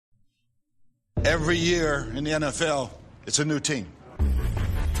Every year in the NFL, it's a new team.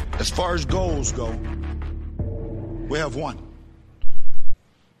 As far as goals go, we have one.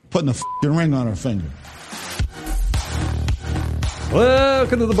 Putting a f***ing ring on our finger.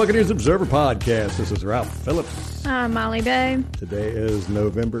 Welcome to the Buccaneers Observer Podcast. This is Ralph Phillips. I'm Molly Day. Today is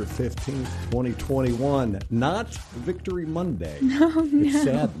November 15th, 2021. Not Victory Monday. No. It's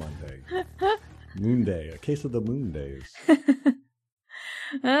Sad Monday. Moon Day. A case of the moon days.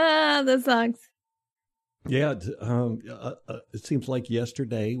 That sucks. Yeah, it seems like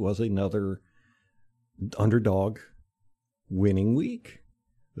yesterday was another underdog winning week.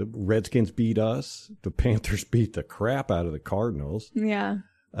 The Redskins beat us. The Panthers beat the crap out of the Cardinals. Yeah.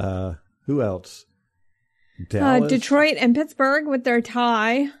 Who else? Dallas. Detroit and Pittsburgh with their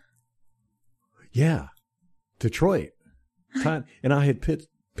tie. Yeah, Detroit. And I had picked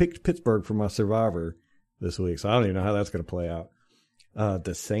Pittsburgh for my survivor this week, so I don't even know how that's going to play out.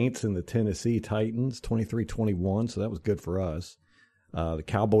 The Saints and the Tennessee Titans, 23-21, so that was good for us. The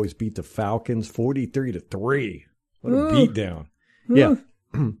Cowboys beat the Falcons 43-3. What a beatdown. Yeah.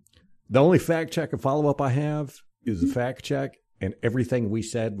 The only fact check and follow-up I have is a fact check, and everything we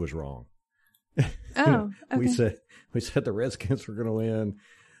said was wrong. Oh, okay. We said the Redskins were going to win.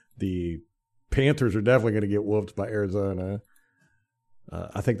 The Panthers are definitely going to get whooped by Arizona.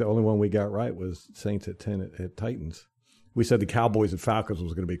 I think the only one we got right was Saints at Titans. We said the Cowboys and Falcons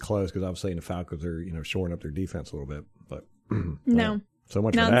was going to be close because I was saying the Falcons are, shoring up their defense a little bit. But no, so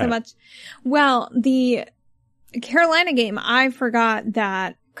much not for that. so much. Well, the Carolina game, I forgot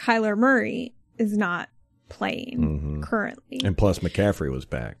that Kyler Murray is not playing currently, and plus McCaffrey was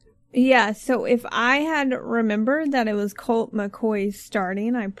back. Yeah, so if I had remembered that it was Colt McCoy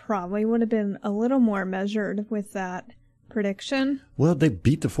starting, I probably would have been a little more measured with that prediction. Well, they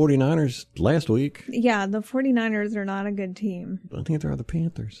beat the 49ers last week. Yeah, the 49ers are not a good team. I think they're the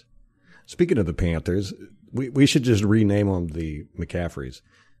Panthers. Speaking of the Panthers, we should just rename them the McCaffreys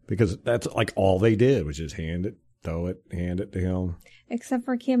because that's like all they did was just hand it, throw it, hand it to him. Except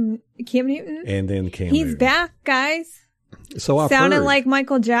for Cam Newton. And then Cam He's Newton. back, guys. So I sounded like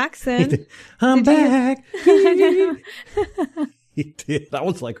Michael Jackson. I'm back. I know. He did. I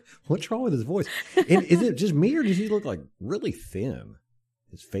was like, what's wrong with his voice? And is it just me or does he look like really thin?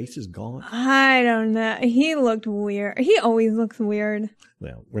 His face is gone. I don't know. He looked weird. He always looks weird.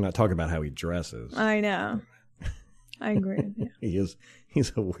 Well, we're not talking about how he dresses. I know. I agree with you.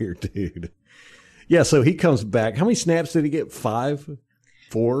 He's a weird dude. Yeah, so he comes back. How many snaps did he get? 5?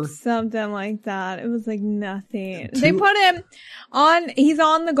 4? Something like that. It was like nothing. They put him on, he's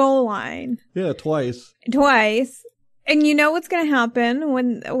on the goal line. Yeah, twice. And you know what's going to happen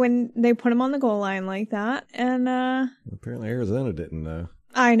when they put him on the goal line like that. And apparently Arizona didn't know.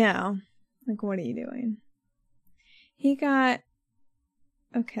 I know. Like, what are you doing? He got,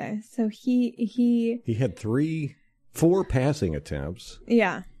 okay, so he had 4 passing attempts.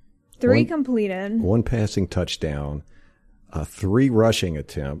 Yeah. 3 completed. 1 passing touchdown. 3 rushing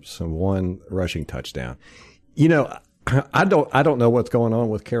attempts and 1 rushing touchdown. I don't know what's going on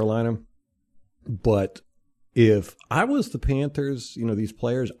with Carolina, but if I was the Panthers, these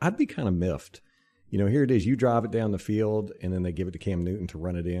players, I'd be kind of miffed. Here it is. You drive it down the field and then they give it to Cam Newton to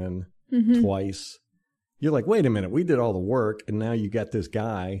run it in twice. You're like, wait a minute. We did all the work. And now you got this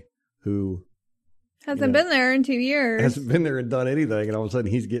guy who hasn't been there in 2 years. Hasn't been there and done anything. And all of a sudden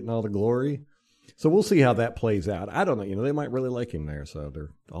he's getting all the glory. So we'll see how that plays out. I don't know. They might really like him there. So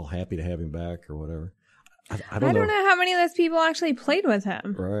they're all happy to have him back or whatever. I don't know how many of those people actually played with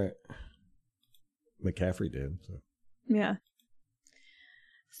him. Right. McCaffrey did. So. Yeah.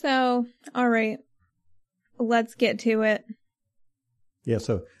 So, all right. Let's get to it. Yeah,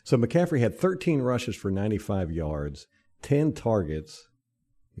 so McCaffrey had 13 rushes for 95 yards, 10 targets.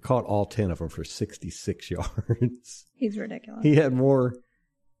 He caught all 10 of them for 66 yards. He's ridiculous. He had more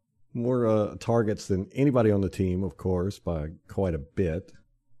targets than anybody on the team, of course, by quite a bit.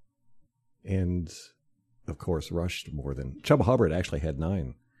 And, of course, rushed more than... Chuba Hubbard actually had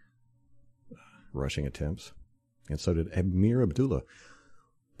 9 rushing attempts. And so did Amir Abdullah.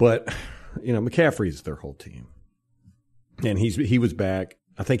 But, McCaffrey's their whole team. And he was back.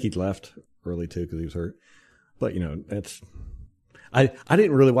 I think he'd left early, too, because he was hurt. But, that's... I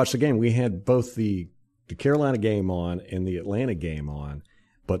didn't really watch the game. We had both the Carolina game on and the Atlanta game on.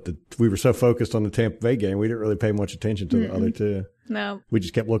 But we were so focused on the Tampa Bay game, we didn't really pay much attention to the other two. No. We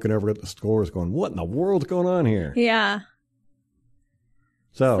just kept looking over at the scores going, what in the world's going on here? Yeah.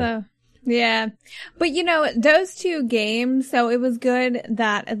 So yeah. But, those 2 games, so it was good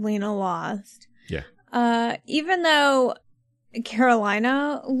that Atlanta lost. Yeah. Even though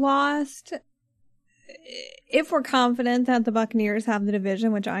Carolina lost, if we're confident that the Buccaneers have the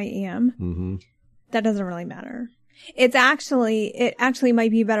division, which I am, that doesn't really matter. It actually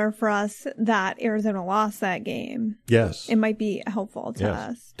might be better for us that Arizona lost that game. Yes. It might be helpful to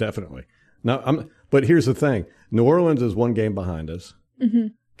us. Definitely. Now, but here's the thing. New Orleans is 1 game behind us.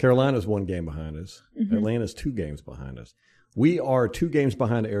 Carolina's 1 game behind us. Atlanta's 2 games behind us. We are 2 games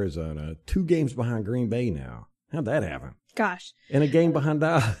behind Arizona, 2 games behind Green Bay now. How'd that happen? Gosh. And a game behind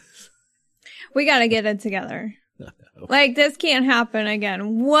Dallas. We got to get it together. Like, this can't happen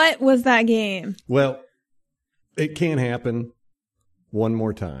again. What was that game? Well, it can happen one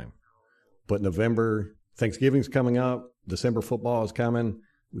more time. But Thanksgiving's coming up. December football is coming.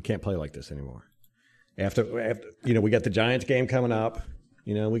 We can't play like this anymore. After we got the Giants game coming up.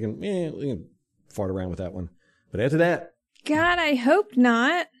 We can fart around with that one. But after that. God, I hope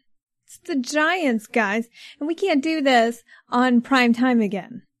not. It's the Giants, guys. And we can't do this on prime time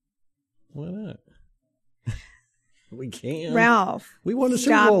again. Why not? We can. Ralph. We won the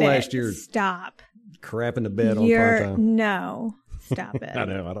Super Bowl last year. Stop. Crap in the bed on prime time. No. Stop it. I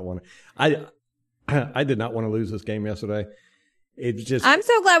know. I don't want to. I did not want to lose this game yesterday. It's just. I'm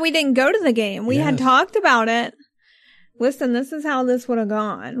so glad we didn't go to the game. We had talked about it. Listen, this is how this would have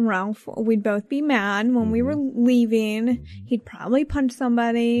gone, Ralph. We'd both be mad when we were leaving. He'd probably punch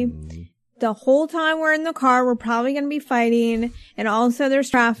somebody. The whole time we're in the car, we're probably going to be fighting. And also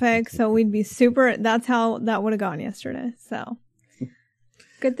there's traffic. So we'd be that's how that would have gone yesterday. So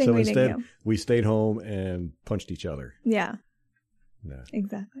good thing we didn't go. We stayed home and punched each other. Yeah. No.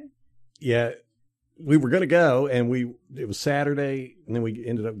 Exactly. Yeah. We were going to go and it was Saturday and then we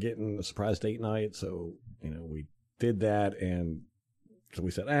ended up getting a surprise date night. So, we did that, and so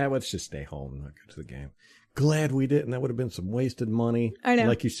we said, let's just stay home and not go to the game. Glad we didn't. That would have been some wasted money. I know.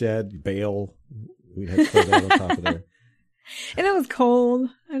 Like you said, bail. We'd have to put that on top of there. And it was cold.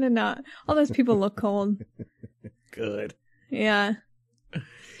 I did not. All those people look cold. Good. Yeah.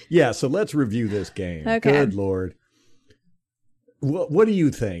 Yeah, so let's review this game. Okay. Good Lord. What do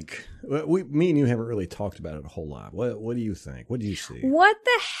you think? Me and you haven't really talked about it a whole lot. What do you think? What do you see? What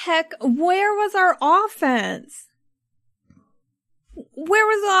the heck? Where was our offense? Where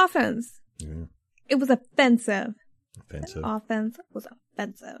was the offense? Yeah. It was offensive. Offensive. The offense was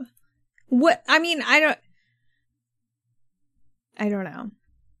offensive. What? I mean, I don't know.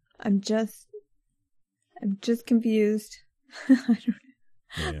 I'm just confused.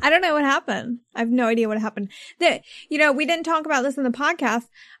 I don't know what happened. I have no idea what happened. We didn't talk about this in the podcast.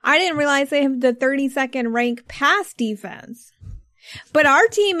 I didn't realize they have the 32nd rank pass defense. But our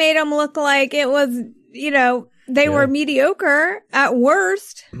team made them look like it was, they were mediocre at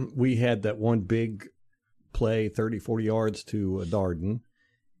worst. We had that one big play, 30, 40 yards to Darden.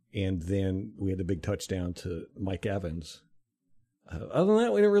 And then we had the big touchdown to Mike Evans. Other than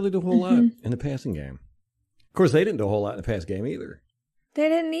that, we didn't really do a whole lot in the passing game. Of course, they didn't do a whole lot in the pass game either. They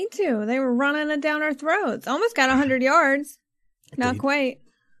didn't need to. They were running it down our throats. Almost got 100 yards. Not quite.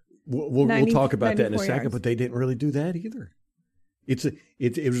 We'll talk about that in a second, yards. but they didn't really do that either.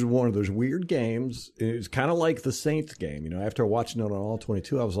 It was one of those weird games. It was kind of like the Saints game. After watching it on All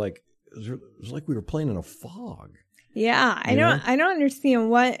 22, I was like, it was like we were playing in a fog. Yeah, I don't understand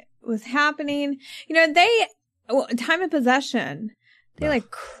what was happening. Time of possession. They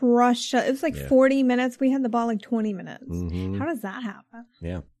crushed us. It was 40 minutes. We had the ball 20 minutes. Mm-hmm. How does that happen?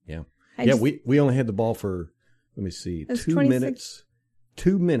 Yeah. We only had the ball for, let me see, 2 minutes.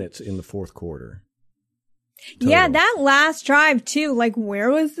 2 minutes in the fourth quarter. Total. Yeah, that last drive too. Where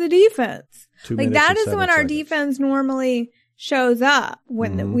was the defense? 2 minutes that is and 7 when our seconds. Defense normally shows up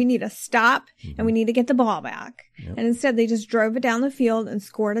when we need to stop and we need to get the ball back. Yep. And instead they just drove it down the field and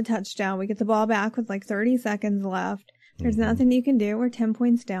scored a touchdown. We get the ball back with 30 seconds left. There's nothing you can do. We're 10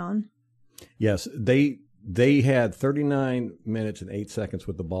 points down. Yes, they had 39 minutes and 8 seconds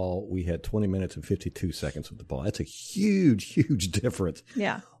with the ball. We had 20 minutes and 52 seconds with the ball. That's a huge, huge difference.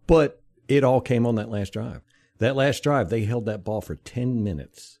 Yeah. But it all came on that last drive. That last drive, they held that ball for 10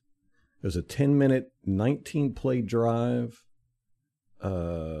 minutes. It was a 10-minute, 19-play drive.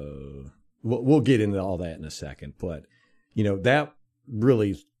 We'll get into all that in a second. But, that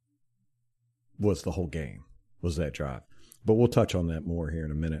really was the whole game, was that drive. But we'll touch on that more here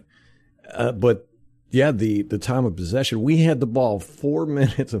in a minute. But, yeah, the time of possession, we had the ball 4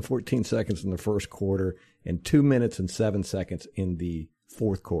 minutes and 14 seconds in the first quarter and 2 minutes and 7 seconds in the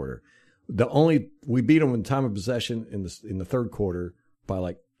fourth quarter. We beat them in time of possession in the third quarter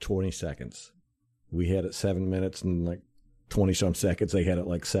by 20 seconds. We had it 7 minutes and 20-some seconds. They had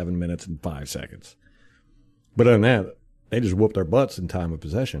it 7 minutes and 5 seconds. But other than that, they just whooped our butts in time of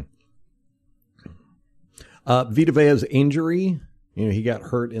possession. Vita Vea's injury, he got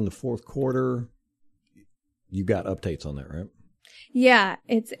hurt in the fourth quarter. you got updates on that, right? Yeah,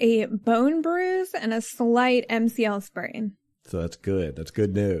 it's a bone bruise and a slight MCL sprain. So that's good. That's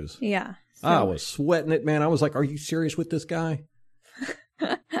good news. Yeah. So. I was sweating it, man. I was like, are you serious with this guy?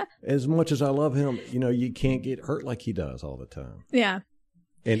 As much as I love him, you can't get hurt like he does all the time. Yeah.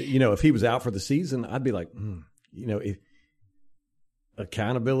 And, if he was out for the season, I'd be like, if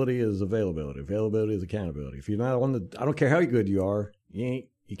accountability is availability. Availability is accountability. If you're not I don't care how good you are, you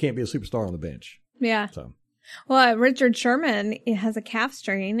can't be a superstar on the bench. Yeah. So. Well, Richard Sherman has a calf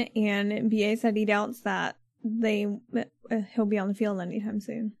strain, and BA said he doubts that he'll be on the field anytime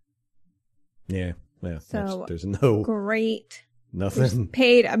soon. Yeah. So there's no great. Nothing.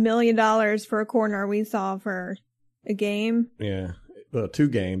 Paid $1 million for a corner we saw for a game. Yeah. Well, 2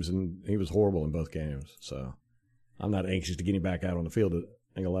 games, and he was horrible in both games. So I'm not anxious to get him back out on the field. I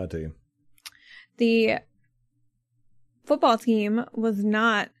ain't gonna lie to you. The football team was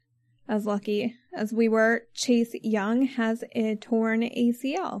not as lucky as we were. Chase Young has a torn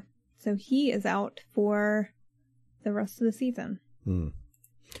ACL, so he is out for the rest of the season.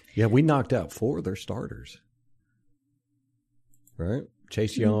 Yeah, we knocked out 4 of their starters. Right?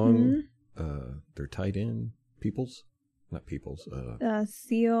 Chase Young, their tight end, not Peoples.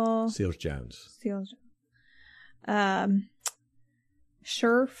 Seals Jones.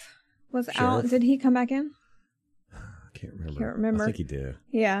 Scherf was out. Did he come back in? I can't remember. I think he did.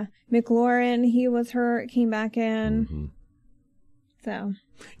 Yeah. McLaurin, he was hurt, came back in. Mm-hmm. So.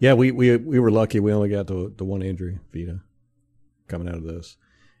 Yeah, we were lucky. We only got the one injury, Vita, coming out of this.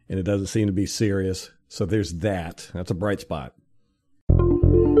 And it doesn't seem to be serious. So there's that. That's a bright spot.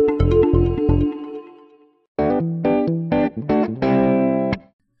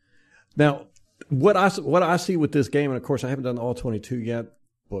 Now, what I see with this game, and of course I haven't done all 22 yet,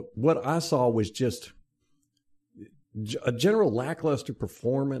 but what I saw was just a general lackluster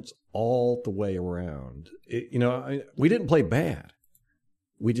performance all the way around. We didn't play bad.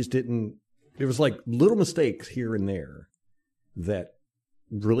 We just didn't. There was like little mistakes here and there that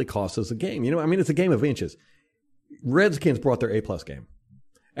really cost us a game. It's a game of inches. Redskins brought their A+ game.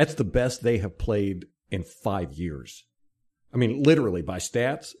 That's the best they have played in 5 years. Literally by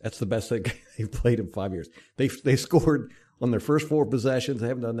stats, that's the best they've played in 5 years. They scored on their first 4 possessions. They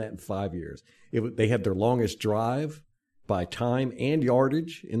haven't done that in 5 years. They had their longest drive by time and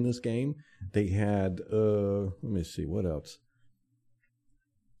yardage in this game. They had, let me see, what else?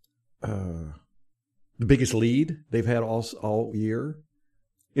 The biggest lead they've had all year.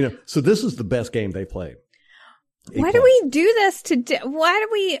 So this is the best game they played. Why do we do this why do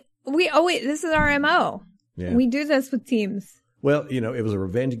we always, this is our MO. Yeah. We do this with teams. Well, it was a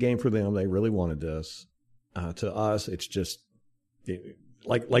revenge game for them. They really wanted this. To us, it's just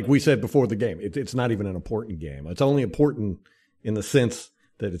like we said before the game. It's not even an important game. It's only important in the sense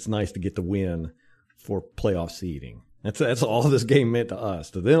that it's nice to get the win for playoff seeding. That's all this game meant to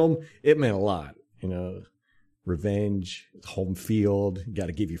us. To them, it meant a lot. Revenge, home field. You got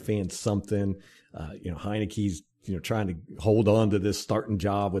to give your fans something. Heineke's trying to hold on to this starting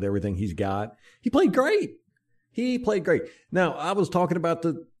job with everything he's got. He played great. Now, I was talking about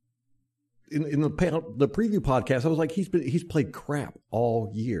in the preview podcast, I was like, he's played crap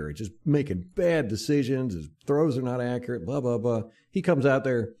all year, just making bad decisions. His throws are not accurate, blah, blah, blah. He comes out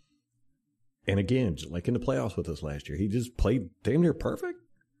there, and again, just like in the playoffs with us last year, he just played damn near perfect.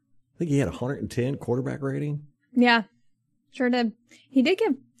 I think he had 110 quarterback rating. Yeah, sure did. He did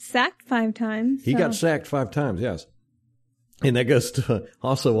get sacked 5 times. He got sacked 5 times, yes. And that goes to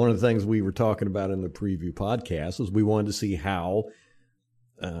also one of the things we were talking about in the preview podcast is we wanted to see how,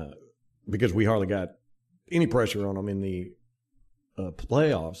 because we hardly got any pressure on him in the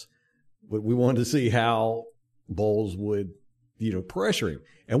playoffs, but we wanted to see how Bowles would, pressure him.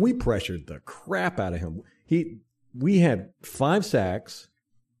 And we pressured the crap out of him. We had 5 sacks.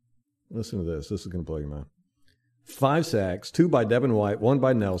 Listen to this. This is going to blow your mind. 5 sacks, 2 by Devin White, 1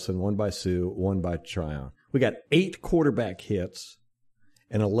 by Nelson, 1 by Sue, 1 by Tryon. We got 8 quarterback hits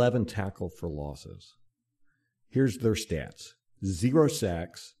and 11 tackle for losses. Here's their stats. 0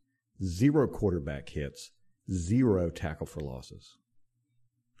 sacks, 0 quarterback hits, 0 tackle for losses.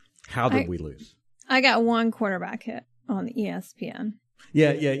 How did we lose? I got 1 quarterback hit on ESPN.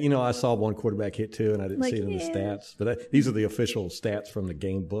 Yeah. I saw 1 quarterback hit too, and I didn't see it in the stats. But these are the official stats from the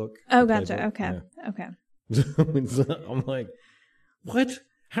game book. Oh, gotcha. Okay. Yeah. Okay. I'm like, what?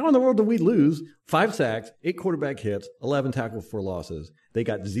 How in the world did we lose 5 sacks, 8 quarterback hits, 11 tackle for losses? They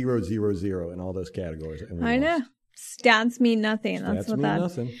got 0, 0, 0 in all those categories. And we lost. Know. Stats mean nothing. That's what that.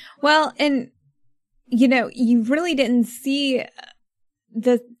 Nothing. Well, and you really didn't see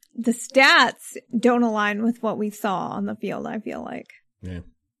the stats don't align with what we saw on the field. I feel like. Yeah.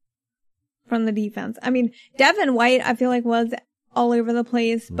 from the defense. I mean, Devin White, I feel like was all over the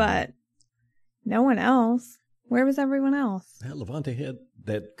place, but no one else. Where was everyone else? Yeah, Levante had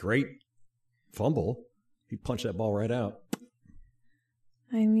that great fumble. He punched that ball right out.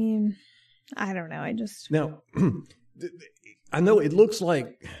 I mean, I don't know. Now, I know it looks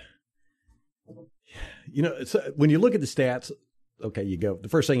like, when you look at the stats, okay, you go, the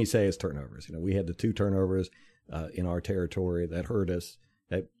first thing you say is turnovers. We had the 2 turnovers in our territory that hurt us.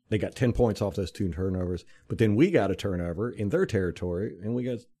 They got 10 points off those 2 turnovers, but then we got a turnover in their territory and we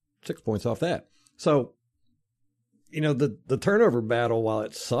got 6 points off that. So, the turnover battle, while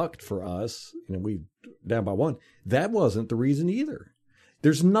it sucked for us, we down by 1, that wasn't the reason either.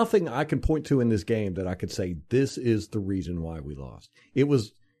 There's nothing I can point to in this game that I could say this is the reason why we lost. It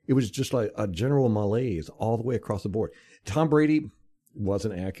was just like a general malaise all the way across the board. Tom Brady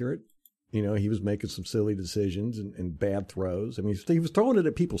wasn't accurate. He was making some silly decisions and bad throws. I mean, he was throwing it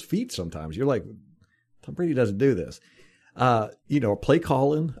at people's feet sometimes. You're like, Tom Brady doesn't do this. Play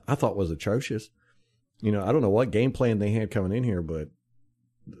calling I thought was atrocious. I don't know what game plan they had coming in here, but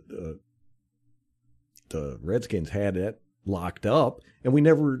the Redskins had it locked up and we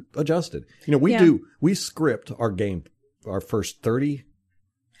never adjusted. We script our game, our first 30.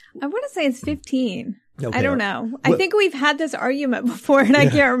 I want to say it's 15. Okay. I don't know. I think we've had this argument before and I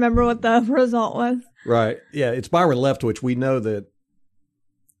can't remember what the result was. Right. Yeah. It's Byron Leftwich. We know that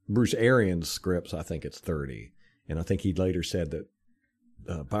Bruce Arians scripts, I think it's 30. And I think he later said that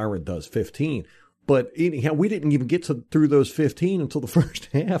Byron does 15. But anyhow, we didn't even get through those 15 until the first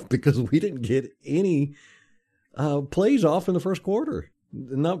half because we didn't get any plays off in the first quarter.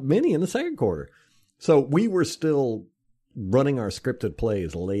 Not many in the second quarter. So we were still running our scripted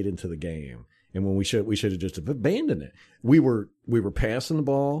plays late into the game. And when we should have just abandoned it. We were passing the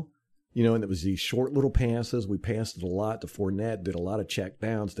ball, and it was these short little passes. We passed it a lot to Fournette, did a lot of check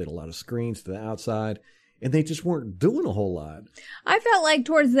downs, did a lot of screens to the outside. And they just weren't doing a whole lot. I felt like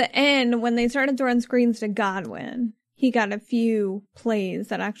towards the end, when they started throwing screens to Godwin, he got a few plays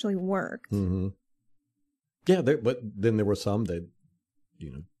that actually worked. Mm-hmm. Yeah, but then there were some that,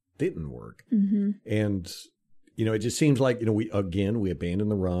 didn't work. Mm-hmm. And, it just seems like, we abandoned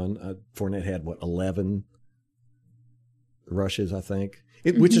the run. Fournette had, 11 rushes, I think.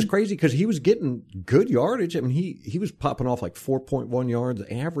 Which is crazy because he was getting good yardage. I mean, he was popping off like 4.1 yards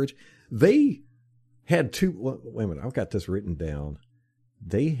average. They had wait a minute, I've got this written down.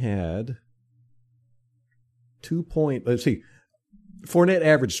 They had Fournette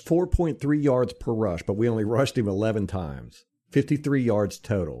averaged 4.3 yards per rush, but we only rushed him 11 times. 53 yards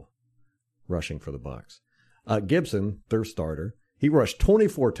total rushing for the Bucs. Gibson, their starter, he rushed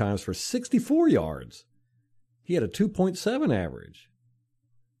 24 times for 64 yards. He had a 2.7 average.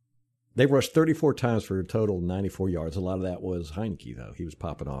 They rushed 34 times for a total of 94 yards. A lot of that was Heineke, though. He was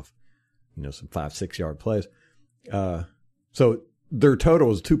popping off, some 5-6 yard plays. So their total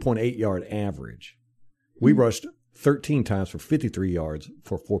was 2.8 yard average. We rushed 13 times for 53 yards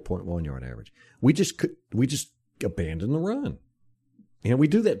for 4.1 yard average. We just abandoned the run. We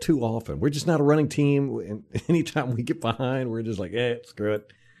do that too often. We're just not a running team. And anytime we get behind, we're just like, screw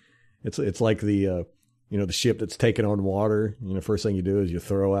it. It's like the the ship that's taken on water. First thing you do is you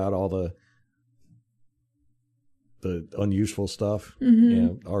throw out all the unuseful stuff. Mm-hmm. Yeah,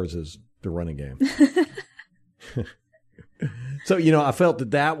 ours is the running game. So, I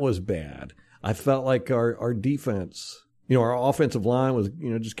felt that was bad. I felt like our defense, our offensive line was,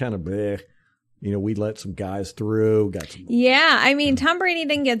 just kind of bleh. We let some guys through. Yeah, I mean, Tom Brady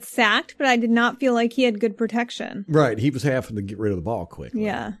didn't get sacked, but I did not feel like he had good protection. Right. He was having to get rid of the ball quickly.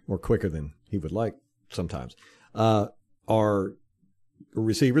 Yeah. Or quicker than he would like sometimes. Our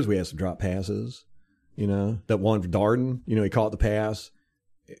receivers, we had some drop passes. That one for Darden, he caught the pass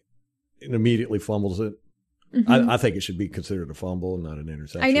and immediately fumbles it. Mm-hmm. I think it should be considered a fumble, not an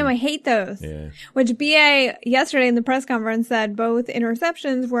interception. I know, I hate those. Yeah. Which BA yesterday in the press conference said both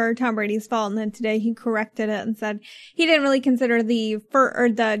interceptions were Tom Brady's fault, and then today he corrected it and said he didn't really consider the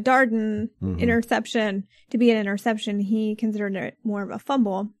Darden interception to be an interception. He considered it more of a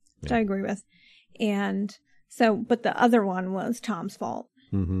fumble, which I agree with. And so, but the other one was Tom's fault.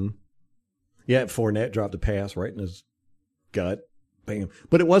 Mm-hmm. Yeah, Fournette dropped a pass right in his gut. Bam.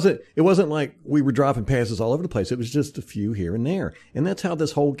 But it wasn't like we were dropping passes all over the place. It was just a few here and there. And that's how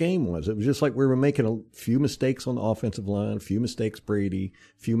this whole game was. It was just like we were making a few mistakes on the offensive line, a few mistakes Brady,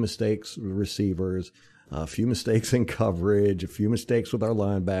 a few mistakes receivers, a few mistakes in coverage, a few mistakes with our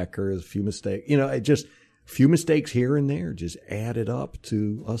linebackers, a few mistakes, few mistakes here and there just added up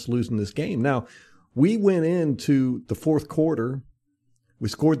to us losing this game. Now, we went into the fourth quarter, we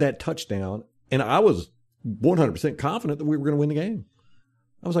scored that touchdown, and I was 100% confident that we were going to win the game.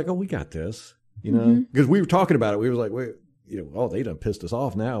 I was like, oh, we got this, you know, because we were talking about it. We were like, wait, oh, they done pissed us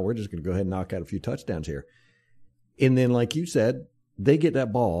off now. We're just going to go ahead and knock out a few touchdowns here. And then, like you said, they get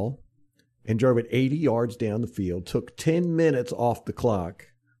that ball and drove it 80 yards down the field, took 10 minutes off the clock,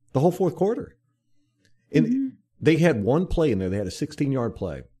 the whole fourth quarter. And they had one play in there. They had a 16-yard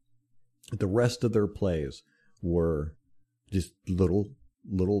play. The rest of their plays were just little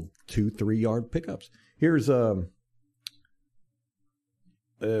 2-3 yard pickups. Here's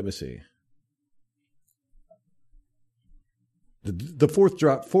let me see. The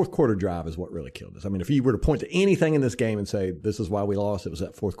fourth quarter drive is what really killed us. I mean, if you were to point to anything in this game and say this is why we lost, it was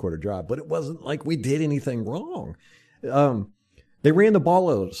that fourth quarter drive. But it wasn't like we did anything wrong. They ran the ball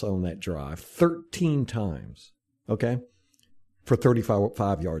on that drive 13 times. Okay, for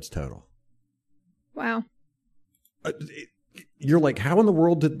 35 yards total. Wow. You're like, how in the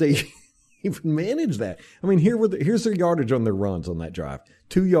world did they even manage that? I mean, here's their yardage on their runs on that drive.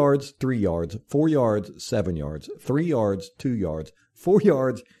 2 yards, 3 yards, 4 yards, 7 yards, 3 yards, 2 yards, 4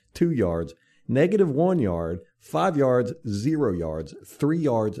 yards, 2 yards, -1 yard, 5 yards, 0 yards, 3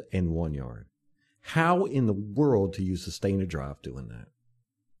 yards, and 1 yard. How in the world do you sustain a drive doing that?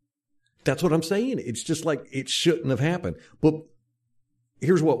 That's what I'm saying. It's just like it shouldn't have happened. But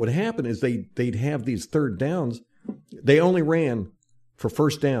here's what would happen is they'd have these third downs. They only ran for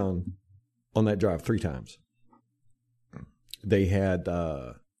first down on that drive 3 times. They had,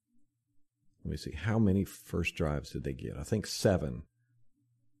 let me see, how many first drives did they get? I think 7.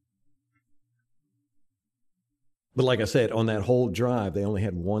 But like I said, on that whole drive, they only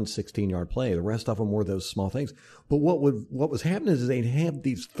had one 16-yard play. The rest of them were those small things. But what was happening is they'd have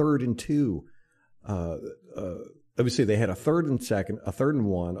these 3rd and 2. Let me see, they had a 3rd and 2nd, a 3rd and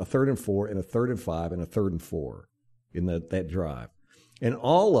 1, a 3rd and 4, and a 3rd and 5, and a 3rd and 4 in that drive. And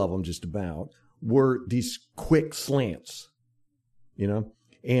all of them just about were these quick slants, you know.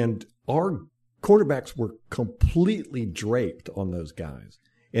 And our quarterbacks were completely draped on those guys.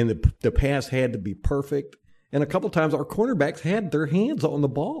 And the pass had to be perfect. And a couple times our cornerbacks had their hands on the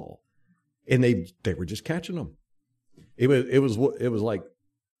ball, and they were just catching them. It was like,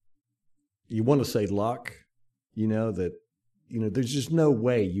 you want to say luck, you know, that, you know, there's just no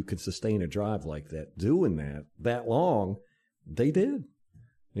way you could sustain a drive like that doing that long. They did,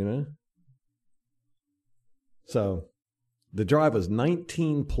 you know. So the drive was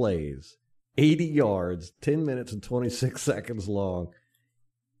 19 plays, 80 yards, 10 minutes and 26 seconds long,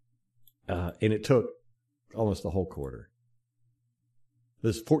 and it took almost the whole quarter.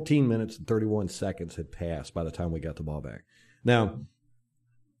 This 14 minutes and 31 seconds had passed by the time we got the ball back. Now,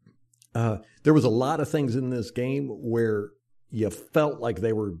 there was a lot of things in this game where you felt like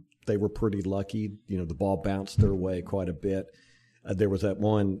they were pretty lucky. You know, the ball bounced their way quite a bit. There was that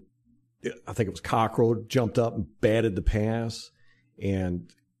one, I think it was Cockrell, jumped up and batted the pass, and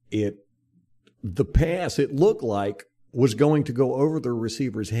the pass, it looked like, was going to go over the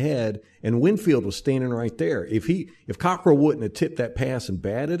receiver's head, and Winfield was standing right there. If Cockrell wouldn't have tipped that pass and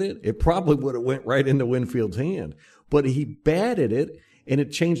batted it, it probably would have went right into Winfield's hand. But he batted it, and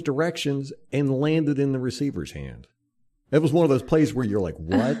it changed directions and landed in the receiver's hand. It was one of those plays where you're like,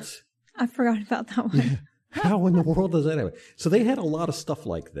 what? I forgot about that one. How in the world does that happen? So they had a lot of stuff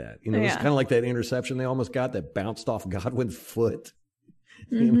like that. You know, yeah. It's kind of like that interception they almost got that bounced off Godwin's foot.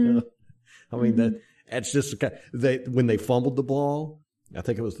 You know, I mean, that's just when they fumbled the ball. I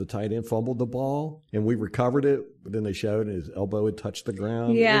think it was the tight end fumbled the ball, and we recovered it. But then they showed his elbow had touched the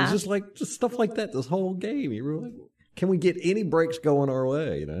ground. Yeah, it was just stuff like that. This whole game, you were like, can we get any breaks going our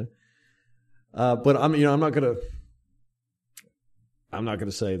way? You know, but I'm not gonna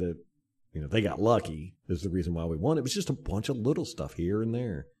say that, you know, they got lucky is the reason why we won. It was just a bunch of little stuff here and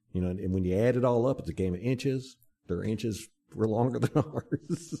there, you know. And when you add it all up, it's a game of inches. Their inches were longer than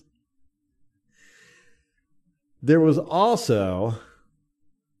ours. There was also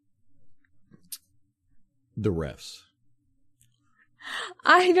the refs.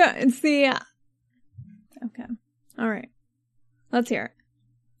 I don't see. Okay. All right. Let's hear it.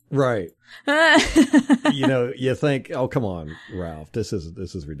 Right. You know, you think, oh, come on, Ralph, this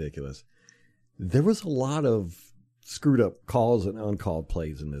is ridiculous. There was a lot of screwed up calls and uncalled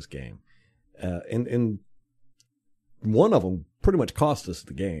plays in this game. And one of them pretty much cost us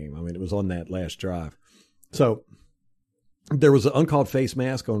the game. I mean, it was on that last drive. So there was an uncalled face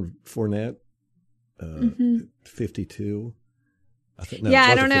mask on Fournette, 52. I think, no,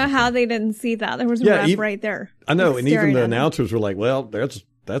 I don't know 52. How they didn't see that. There was a ref right there. I know, and even the announcers were like, well, that's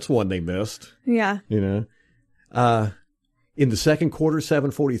one they missed. Yeah. You know. In the second quarter,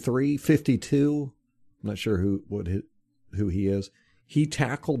 7:43, 52. I'm not sure who he is. He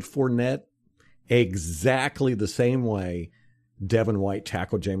tackled Fournette exactly the same way Devin White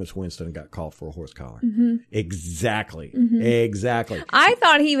tackled Jameis Winston and got called for a horse collar. Exactly. Exactly. I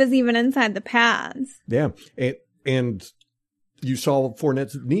thought he was even inside the pads. Yeah. And you saw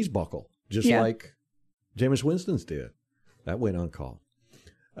Fournette's knees buckle, just like Jameis Winston's did. That went uncalled.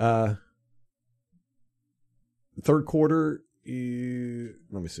 Third quarter,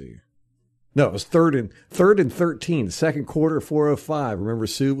 let me see. No, it was third and 13. Second quarter, 4:05. Remember,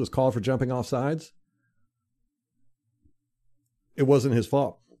 Sue was called for jumping off sides? It wasn't his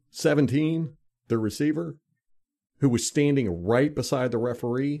fault. 17, the receiver, who was standing right beside the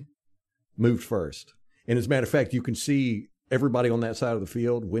referee, moved first. And as a matter of fact, you can see everybody on that side of the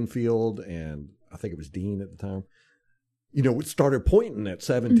field, Winfield and I think it was Dean at the time, started pointing at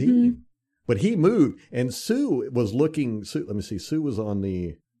 17. But he moved, and Sue was looking. Let me see. Sue was on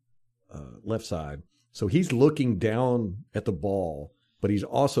the left side. So he's looking down at the ball, but he's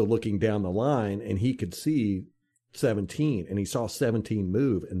also looking down the line, and he could see 17, and he saw 17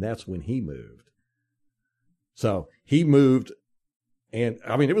 move, and that's when he moved. So he moved, and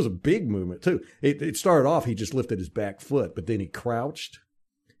I mean, it was a big movement too. It started off, he just lifted his back foot, but then he crouched,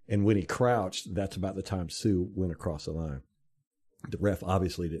 and when he crouched, that's about the time Sue went across the line. The ref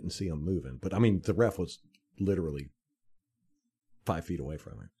obviously didn't see him moving, but I mean, the ref was literally 5 feet away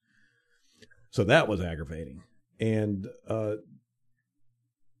from him. So that was aggravating. And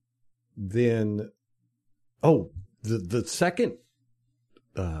then, the second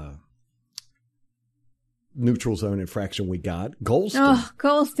neutral zone infraction we got, Golston. Oh,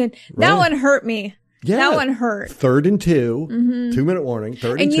 Golston. That one hurt me. Yeah. That one hurt. 3rd and 2, 2-minute warning, 3rd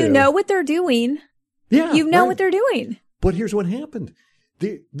and 2. And you know what they're doing. Yeah. You know what they're doing. But here's what happened.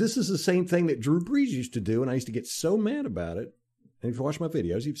 This is the same thing that Drew Brees used to do, and I used to get so mad about it. And if you watch my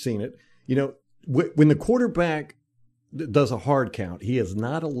videos, you've seen it. When the quarterback does a hard count, he is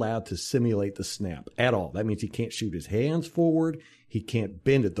not allowed to simulate the snap at all. That means he can't shoot his hands forward. He can't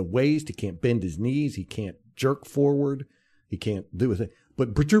bend at the waist. He can't bend his knees. He can't jerk forward. He can't do a thing.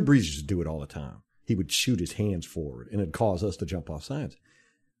 But Drew Brees used to do it all the time. He would shoot his hands forward, and it'd cause us to jump off sides.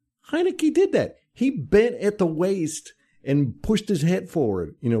 Heineke did that. He bent at the waist and pushed his head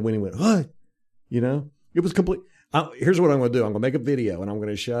forward, when he went, what? It was complete. Here's what I'm going to do. I'm going to make a video, and I'm going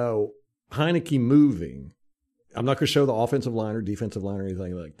to show Heineke moving. I'm not going to show the offensive line or defensive line or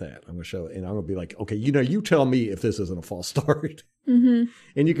anything like that. I'm going to show it, and I'm going to be like, okay, you tell me if this isn't a false start. And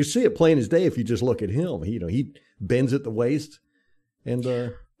you can see it plain as day if you just look at him. He bends at the waist. And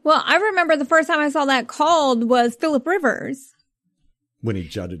well, I remember the first time I saw that called was Phillip Rivers. When he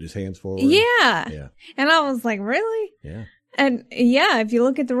jutted his hands forward? Yeah. And I was like, really? Yeah. And if you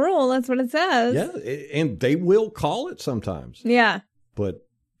look at the rule, that's what it says. Yeah, and they will call it sometimes. Yeah. But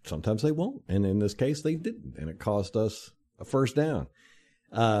sometimes they won't. And in this case, they didn't. And it cost us a first down.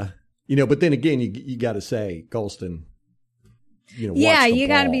 But then again, you got to say, Golston, yeah, you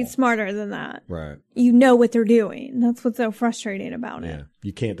got to be smarter than that. Right. You know what they're doing. That's what's so frustrating about it. Yeah.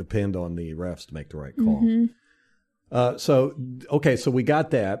 You can't depend on the refs to make the right call. So we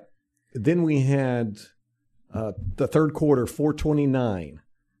got that. Then we had the third quarter, 4:29.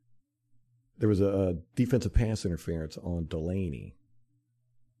 There was a defensive pass interference on Delaney.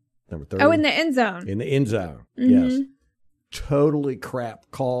 Number 30. Oh, in the end zone. In the end zone, yes. Totally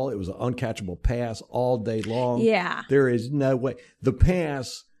crap call. It was an uncatchable pass all day long. Yeah. There is no way. The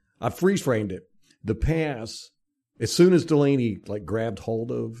pass, I freeze framed it. The pass, as soon as Delaney grabbed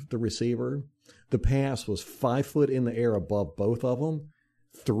hold of the receiver, the pass was 5 foot in the air above both of them,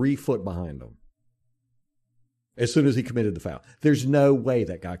 3 foot behind them. As soon as he committed the foul. There's no way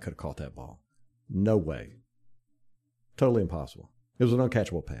that guy could have caught that ball. No way. Totally impossible. It was an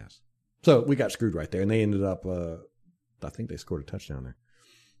uncatchable pass. So we got screwed right there, and they ended up, I think they scored a touchdown there.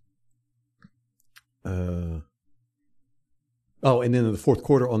 And then in the fourth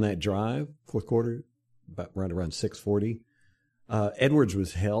quarter on that drive, about right around 6:40, Edwards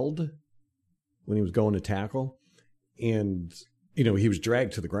was held when he was going to tackle, and he was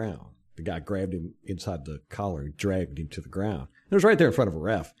dragged to the ground. The guy grabbed him inside the collar and dragged him to the ground. It was right there in front of a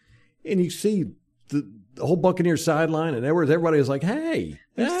ref, and you see the whole Buccaneers sideline, and everybody was like, "Hey,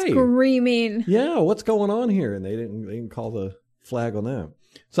 screaming, yeah, what's going on here?" And they didn't call the flag on them.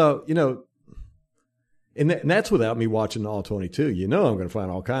 So and that's without me watching all 22. I'm going to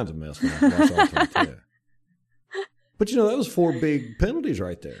find all kinds of mess when I watch all 22. But that was 4 big penalties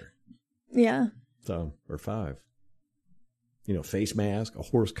right there. Yeah. So, or 5. Face mask, a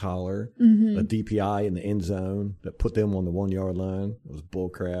horse collar, a DPI in the end zone that put them on the 1 yard line. It was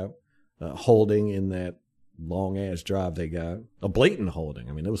bullcrap. Holding in that long ass drive they got. A blatant holding.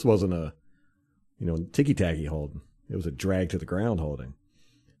 I mean, this wasn't a, ticky tacky holding. It was a drag to the ground holding.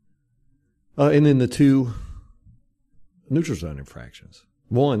 And then the neutral zone infractions.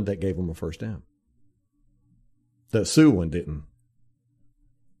 One that gave them a first down. The Sue one didn't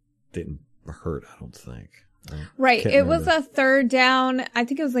hurt, I don't think. Right. It was a third down. I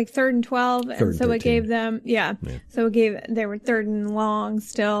think it was like 3rd and 12. And so 13. It gave them, So they were 3rd and long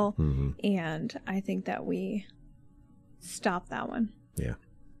still. Mm-hmm. And I think that we stopped that one. Yeah.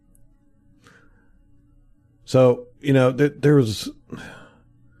 So, it was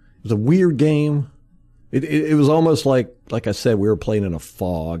a weird game. It was almost like I said, we were playing in a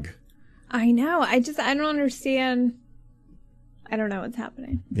fog. I know. I don't understand. I don't know what's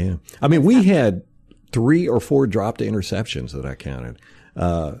happening. Yeah. I mean, we had 3 or 4 dropped interceptions that I counted.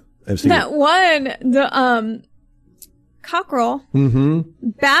 That one, the Cockrell,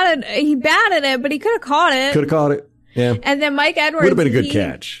 batted it, but he could have caught it. Could have caught it. Yeah. And then Mike Edwards. Would have been a good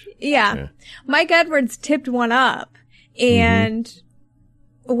catch. Yeah. Mike Edwards tipped one up and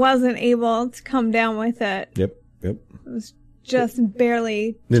wasn't able to come down with it. Yep. It was just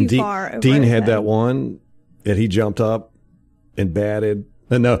barely too far over. Dean had that one that he jumped up and batted.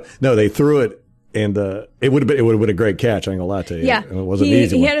 No, they threw it, and it would have been a great catch. I ain't gonna lie to you. Yeah, it wasn't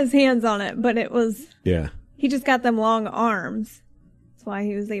easy. He had his hands on it, but it was. Yeah. He just got them long arms. That's why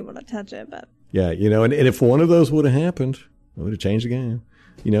he was able to touch it. But yeah, and if one of those would have happened, it would have changed the game.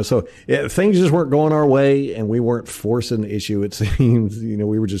 So things just weren't going our way, and we weren't forcing the issue. It seems,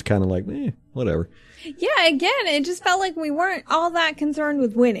 we were just kind of like, whatever. Yeah, again, it just felt like we weren't all that concerned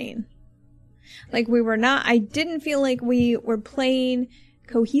with winning. Like we were not. I didn't feel like we were playing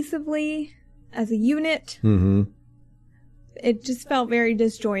cohesively as a unit. Mm-hmm. It just felt very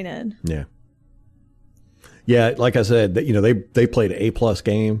disjointed. Yeah. Yeah, like I said, they played an A+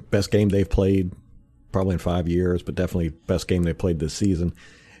 game, best game they've played probably in 5 years, but definitely best game they played this season.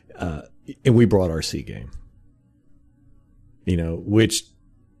 And we brought our C game, which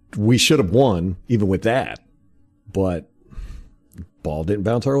we should have won even with that, but ball didn't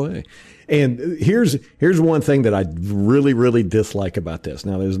bounce our way. And here's one thing that I really, really dislike about this.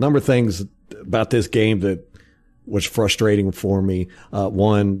 Now, there's a number of things about this game that was frustrating for me.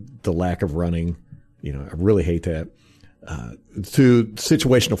 One, the lack of running. I really hate that. 2,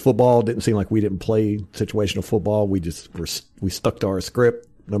 situational football. Didn't seem like we didn't play situational football. We stuck to our script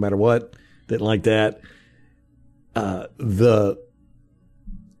no matter what. Didn't like that. The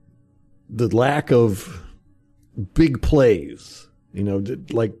lack of big plays, it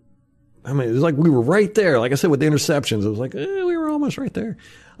was like we were right there. Like I said, with the interceptions, it was like, we were almost right there.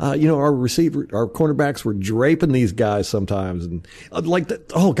 Our cornerbacks were draping these guys sometimes. And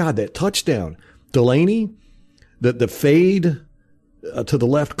that touchdown. Delaney, the fade to the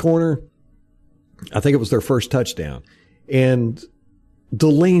left corner, I think it was their first touchdown. And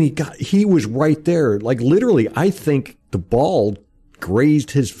Delaney, he was right there. Like literally, I think the ball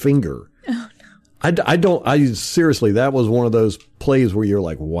grazed his finger. Oh, no. Seriously, that was one of those plays where you're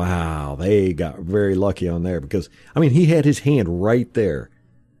like, wow, they got very lucky on there because, he had his hand right there.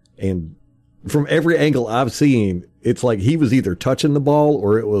 And from every angle I've seen, it's like he was either touching the ball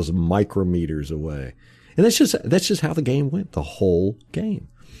or it was micrometers away. And that's just how the game went, the whole game.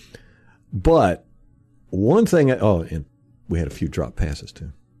 But one thing, and we had a few drop passes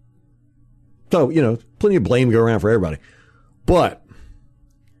too. So, plenty of blame to go around for everybody. But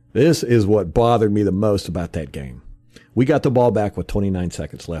this is what bothered me the most about that game. We got the ball back with 29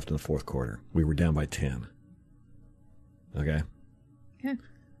 seconds left in the fourth quarter. We were down by 10. Okay? Yeah.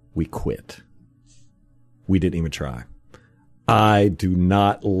 We quit. We didn't even try. I do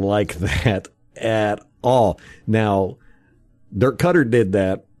not like that at all. Now, Dirk Cutter did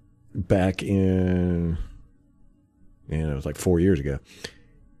that back in, it was like 4 years ago.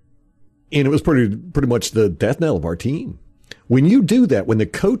 And it was pretty much the death knell of our team. When you do that, when the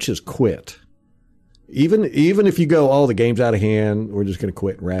coaches quit, even if you go, the game's out of hand, we're just going to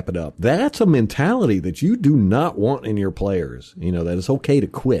quit and wrap it up. That's a mentality that you do not want in your players. That it's okay to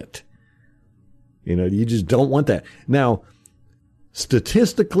quit. You just don't want that. Now,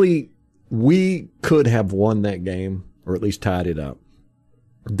 statistically, we could have won that game or at least tied it up.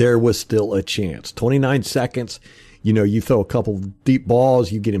 There was still a chance. 29 seconds, you throw a couple deep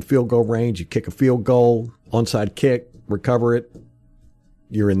balls, you get in field goal range, you kick a field goal, onside kick, recover it.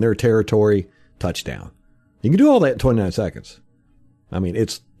 You're in their territory, touchdown. You can do all that in 29 seconds.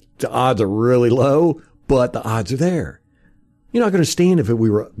 The odds are really low, but the odds are there. You're not going to stand if we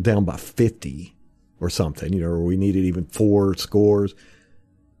were down by 50 or something, or we needed even 4 scores.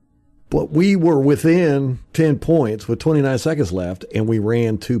 But we were within 10 points with 29 seconds left, and we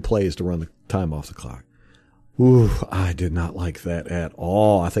ran 2 plays to run the time off the clock. Ooh, I did not like that at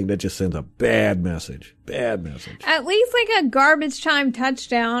all. I think that just sends a bad message. Bad message. At least like a garbage time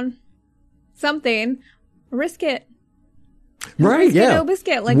touchdown. Something. Risk it. Right, yeah. No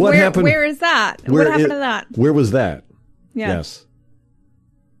biscuit. Like, What happened? Where is that? What happened to that? Where was that? Yeah. Yes.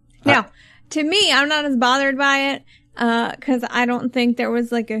 Now, to me, I'm not as bothered by it because I don't think there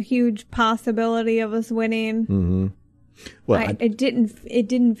was like a huge possibility of us winning. Mm-hmm. Well, it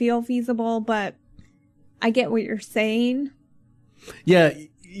didn't feel feasible, but I get what you're saying. Yeah.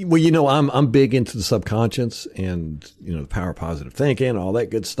 Well, I'm big into the subconscious and, the power of positive thinking, all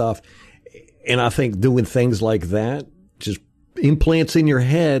that good stuff. And I think doing things like that just implants in your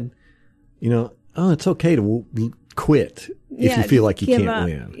head, oh, it's okay to quit if you feel like you can't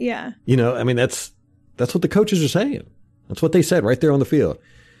win. Yeah. That's what the coaches are saying. That's what they said right there on the field.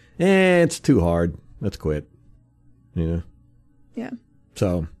 It's too hard. Let's quit. Yeah.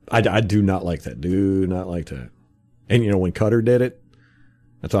 So I do not like that. Do not like that. And when Cutter did it,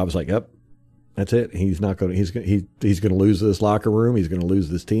 that's why I was like, yep, that's it. He's going to lose this locker room. He's going to lose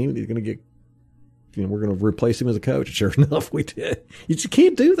this team. He's going to get, we're going to replace him as a coach. Sure enough, we did. You just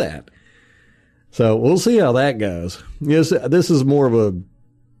can't do that. So we'll see how that goes. Yes, this is more of a,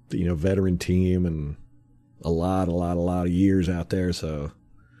 veteran team and a lot of years out there. So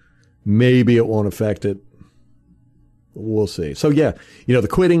maybe it won't affect it. We'll see. So yeah, the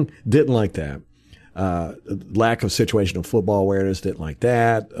quitting, didn't like that. Lack of situational football awareness, didn't like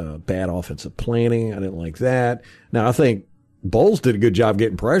that. Bad offensive planning, I didn't like that. Now I think Bowles did a good job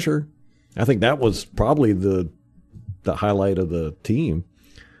getting pressure. I think that was probably the highlight of the team.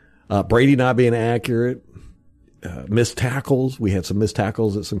 Brady not being accurate, missed tackles. We had some missed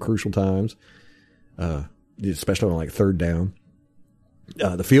tackles at some crucial times, especially on like third down.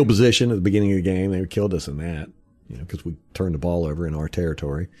 The field position at the beginning of the game, they killed us in that, because we turned the ball over in our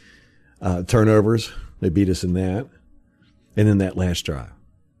territory. Turnovers, they beat us in that. And then that last drive.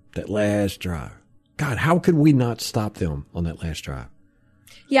 God, how could we not stop them on that last drive?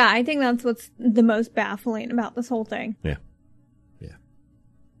 Yeah, I think that's what's the most baffling about this whole thing. Yeah.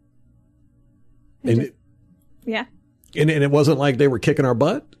 And it wasn't like they were kicking our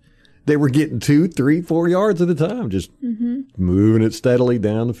butt. They were getting 2, 3, 4 yards at a time, just moving it steadily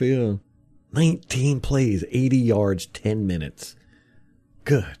down the field. 19 plays, 80 yards, 10 minutes.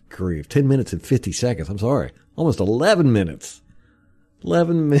 Good grief. 10 minutes and 50 seconds. I'm sorry. Almost 11 minutes.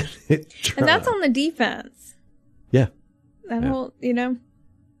 11 minute drive. And that's on the defense. Yeah. That whole,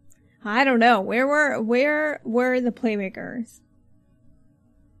 I don't know. Where were the playmakers?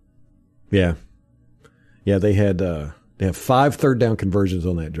 Yeah. Yeah, they had 5 third down conversions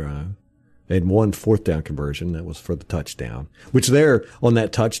on that drive. They had 1 fourth down conversion. That was for the touchdown. Which there, on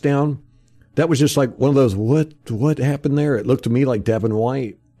that touchdown, that was just like one of those, what happened there? It looked to me like Devin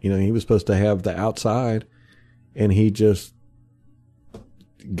White. He was supposed to have the outside, and he just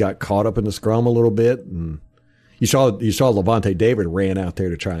got caught up in the scrum a little bit. And you saw Levante David ran out there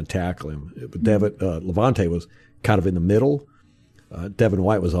to try and tackle him. But Levante was kind of in the middle. Devin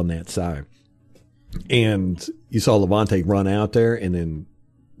White was on that side. And you saw Levante run out there, and then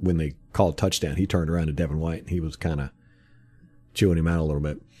when they called touchdown, he turned around to Devin White, and he was kind of chewing him out a little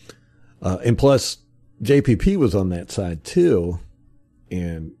bit. And plus, JPP was on that side too,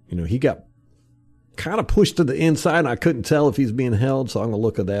 and he got kind of pushed to the inside, and I couldn't tell if he's being held, so I'm going to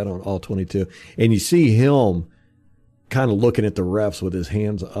look at that on all 22. And you see him kind of looking at the refs with his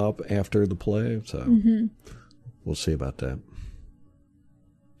hands up after the play, so we'll see about that.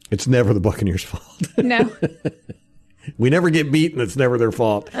 It's never the Buccaneers' fault. No. We never get beaten. It's never their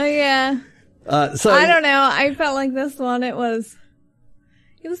fault. Oh, yeah. So I don't know. I felt like this one, it was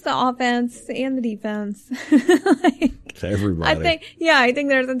the offense and the defense. It's everybody. I think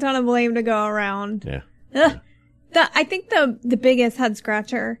there's a ton of blame to go around. Yeah. I think the biggest head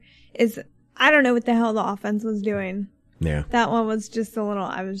scratcher is, I don't know what the hell the offense was doing. Yeah. That one was just a little,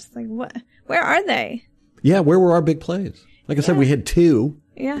 I was just like, what? Where are they? Yeah, where were our big plays? Like I said, we had 2.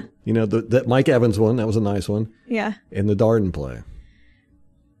 Yeah. That Mike Evans one, that was a nice one. Yeah. And the Darden play.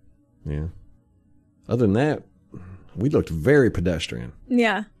 Yeah. Other than that, we looked very pedestrian.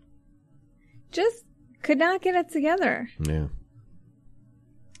 Yeah. Just could not get it together. Yeah.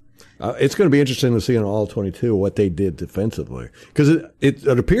 It's going to be interesting to see on all 22 what they did defensively. Because it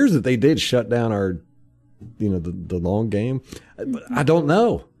appears that they did shut down our, the long game. I don't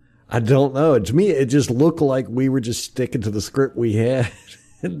know. To me, it just looked like we were just sticking to the script we had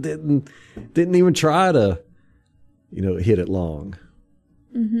and didn't even try to, hit it long.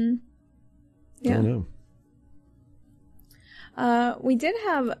 Mm-hmm. Yeah. I don't know. We did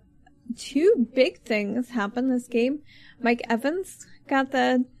have 2 big things happen this game. Mike Evans got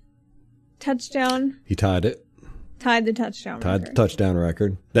the touchdown. He tied it. Tied the touchdown record. The touchdown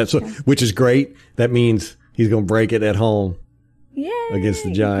record. Which is great. That means he's going to break it at home. Yay! Against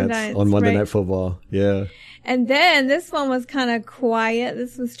the Giants on Monday Night Football. Yeah. And then this one was kind of quiet.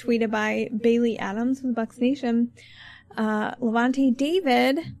 This was tweeted by Bailey Adams with Bucks Nation. Lavonte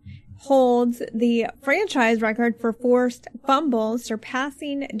David holds the franchise record for forced fumbles,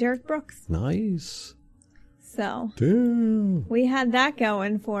 surpassing Derek Brooks. Nice. So, damn. We had that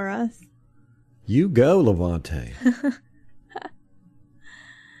going for us. You go, Lavonte.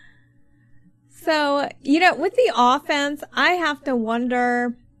 So, with the offense, I have to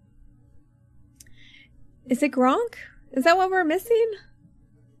wonder, is it Gronk? Is that what we're missing?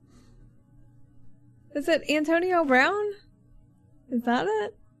 Is it Antonio Brown? Is that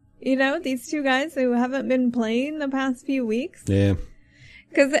it? These two guys who haven't been playing the past few weeks? Yeah.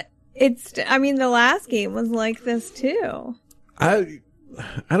 Because the last game was like this too. I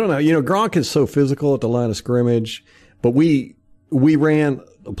don't know. Gronk is so physical at the line of scrimmage, but we ran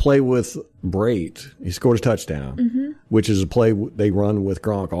a play with Brait. He scored a touchdown, which is a play they run with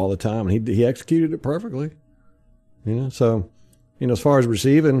Gronk all the time, and he executed it perfectly. So, as far as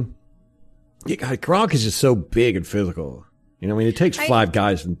receiving, Gronk is just so big and physical. It takes 5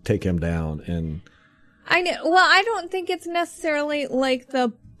 guys to take him down. And I know. Well, I don't think it's necessarily like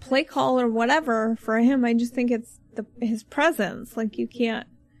the play call or whatever for him. I just think it's his presence. Like, you can't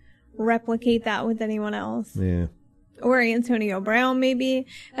replicate that with anyone else. Yeah. Or Antonio Brown, maybe.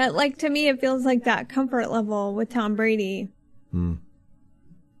 To me, it feels like that comfort level with Tom Brady. Could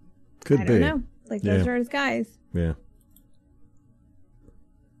be. I don't know. Those are his guys. Yeah.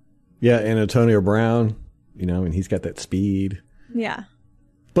 Yeah, and Antonio Brown, he's got that speed. Yeah.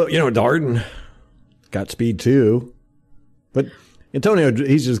 But, Darden got speed too. But Antonio,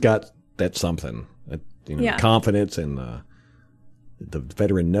 he's just got that something. Confidence and the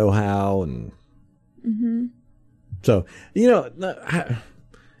veteran know-how. And so,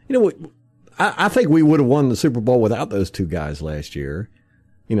 I think we would have won the Super Bowl without those two guys last year.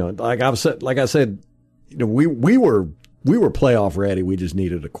 Like I said, we were playoff ready. We just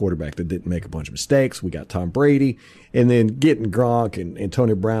needed a quarterback that didn't make a bunch of mistakes. We got Tom Brady, and then getting Gronk and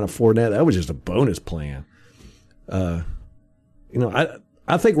Antonio Brown and Fournette, that was just a bonus plan.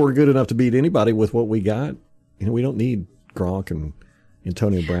 I think we're good enough to beat anybody with what we got. We don't need Gronk and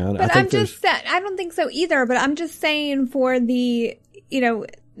Antonio Brown. But I don't think so either. But I'm just saying for the,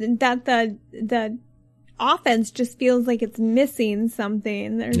 that the offense just feels like it's missing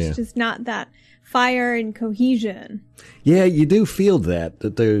something. There's just not that fire and cohesion. Yeah, you do feel that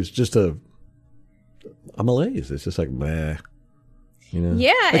there's just a malaise. It's just like, meh.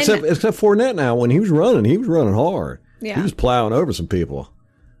 Yeah. Except Fournette now, when he was running hard. Yeah. He was plowing over some people.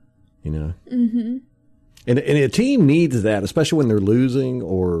 Mm-hmm. And a team needs that, especially when they're losing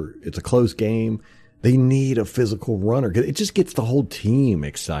or it's a close game. They need a physical runner. It just gets the whole team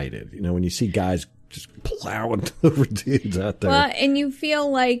excited. When you see guys just plowing over dudes out there. Well, and you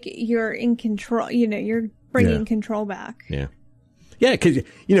feel like you're in control. You're bringing control back. Yeah. Yeah, because,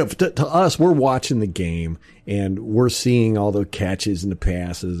 to us, we're watching the game and we're seeing all the catches and the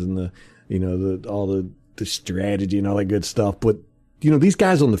passes and all the strategy and all that good stuff. But, these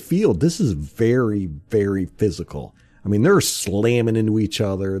guys on the field, this is very, very physical. I mean, they're slamming into each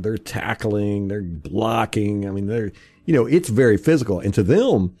other. They're tackling. They're blocking. I mean, it's very physical. And to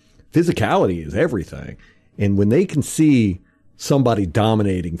them, physicality is everything. And when they can see somebody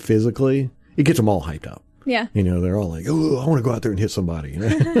dominating physically, it gets them all hyped up. Yeah. They're all like, oh, I want to go out there and hit somebody.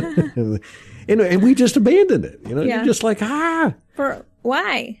 And we just abandoned it. You're just like, For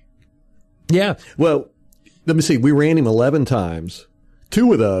why? Yeah. Well, let me see. We ran him 11 times.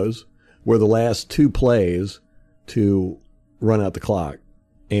 2 of those were the last 2 plays to run out the clock.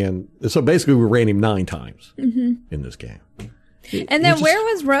 And so basically we ran him 9 times in this game. And then where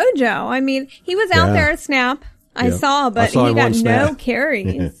was Rojo? I mean, he was out there at snap. I saw, but he got no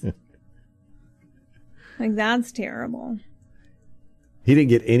carries. That's terrible. He didn't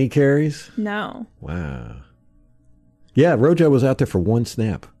get any carries? No. Wow. Yeah, Rojo was out there for 1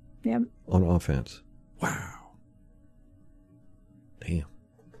 snap. Yep. On offense. Wow. Damn.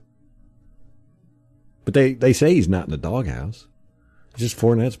 But they say he's not in the doghouse. Just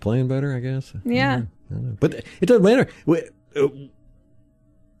Fournette's playing better, I guess. Yeah. I don't know. But it doesn't matter. We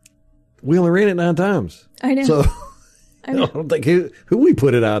only ran it 9 times. I know. So I don't think who we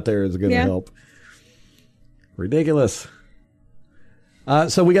put it out there is going to help. Ridiculous.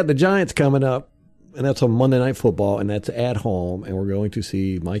 So we got the Giants coming up, and that's on Monday Night Football, and that's at home, and we're going to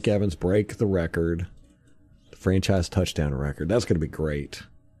see Mike Evans break the record, the franchise touchdown record. That's going to be great.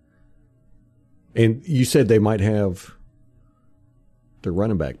 And you said they might have their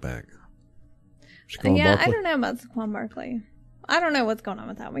running back. Saquon Barkley? I don't know about Saquon Barkley. I don't know what's going on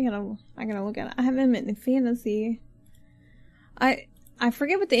with that. I gotta look at it. I have him in fantasy. I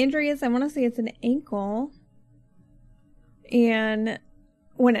forget what the injury is. I want to say it's an ankle. And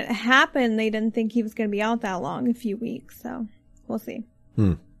when it happened, they didn't think he was going to be out that long, a few weeks. So we'll see.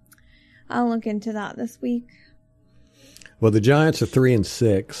 I'll look into that this week. Well, the Giants are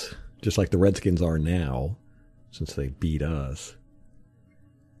 3-6, just like the Redskins are now, since they beat us.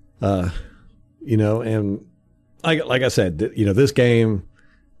 You know, and like I said, you know, this game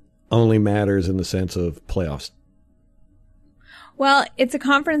only matters in the sense of playoffs. Well, it's a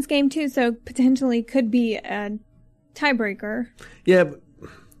conference game too, so potentially could be a tiebreaker. Yeah, but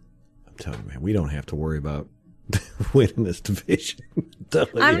I'm telling you, man, we don't have to worry about winning this division.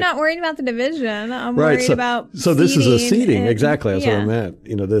 I'm not worried about the division. I'm worried about so this is a seeding. And, exactly. That's what I meant.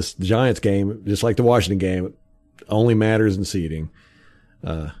 You know, this Giants game, just like the Washington game, only matters in seeding.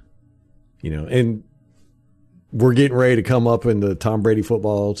 You know, and we're getting ready to come up into Tom Brady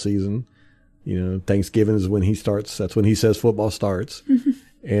football season. You know, Thanksgiving is when he starts. That's when he says football starts.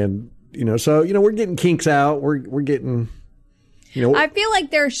 And, you know, so, you know, we're getting kinks out. We're getting, you know. I feel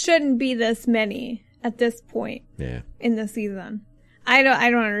like there shouldn't be this many at this point in the season. I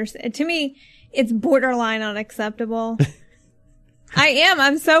don't understand. To me, it's borderline unacceptable.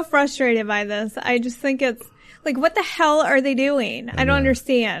 I'm so frustrated by this. I just think it's like, what the hell are they doing? I don't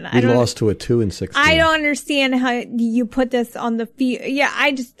understand. We lost to a 2-6 team. I don't understand how you put this on the field. Yeah,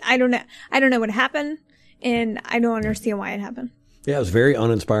 I don't know. I don't know what happened, and I don't understand why it happened. Yeah, it was very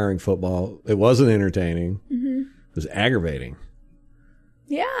uninspiring football. It wasn't entertaining. It was aggravating.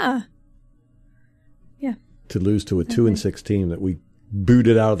 Yeah. Yeah. To lose to a 2-6 team that we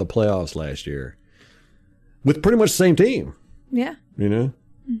booted out of the playoffs last year with pretty much the same team. Yeah. You know?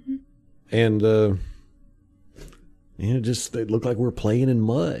 And, you know, just it looked like we were playing in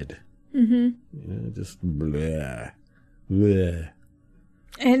mud. You know, just blah, blah.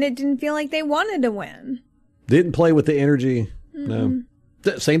 And it didn't feel like they wanted to win. Didn't play with the energy. No.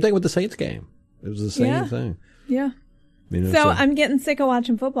 Same thing with the Saints game. It was the same thing. Yeah. You know, so I'm getting sick of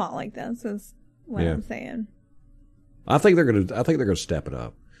watching football like this. Is what I'm saying. I think they're gonna step it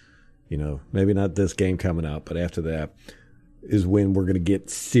up. You know, maybe not this game coming up, but after that is when we're gonna get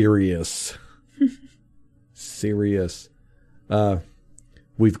serious. Serious.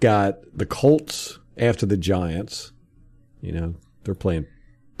 We've got the Colts after the Giants. You know, they're playing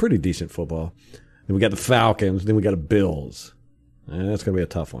pretty decent football. Then we got the Falcons. Then we got the Bills. And that's going to be a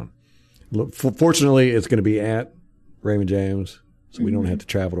tough one. Look, fortunately, it's going to be at Raymond James, so we don't have to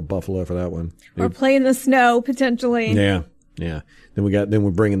travel to Buffalo for that one. Or play in the snow, potentially. Yeah, yeah. Then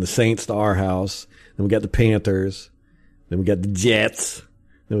we're bringing the Saints to our house. Then we got the Panthers. Then we got the Jets.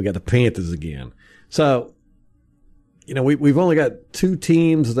 Then we got the Panthers again. So, you know, we've only got two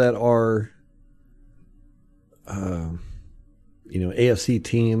teams that are, you know, AFC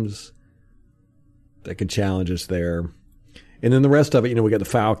teams that can challenge us there. And then the rest of it, you know, we got the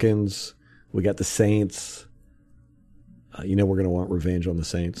Falcons, we got the Saints. You know, we're going to want revenge on the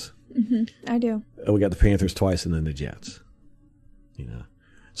Saints. I do. We got the Panthers twice and then the Jets. You know,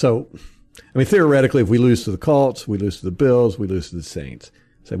 so, I mean, theoretically, if we lose to the Colts, we lose to the Bills, we lose to the Saints.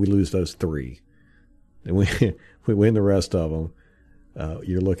 So we lose those three. And we win the rest of them.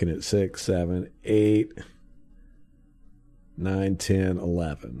 You're looking at 6, 7, 8, 9, 10,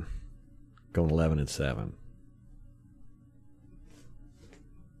 11. Going 11-7.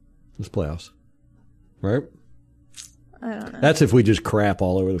 It's playoffs, right? I don't know. That's if we just crap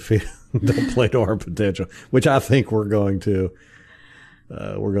all over the field. Don't play to our potential, which I think we're going to.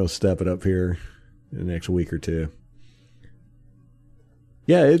 We're going to step it up here in the next week or two.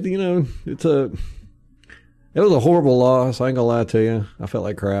 Yeah, it was a horrible loss. I ain't gonna lie to you. I felt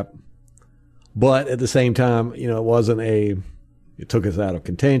like crap. But at the same time, you know, it took us out of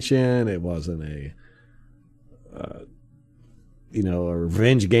contention. It wasn't a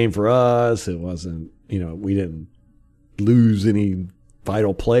revenge game for us. It wasn't, you know, we didn't lose any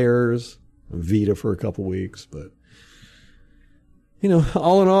vital players. Vita for a couple weeks, but, you know,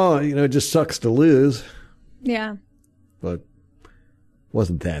 all in all, you know, it just sucks to lose. Yeah. But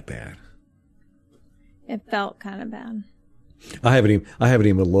wasn't that bad. It felt kind of bad. I haven't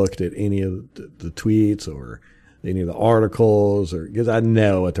even looked at any of the tweets or any of the articles, or because I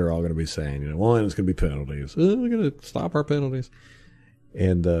know what they're all going to be saying. You know, one, it's going to be penalties. We're going to stop our penalties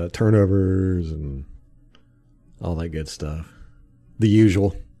and turnovers and all that good stuff. The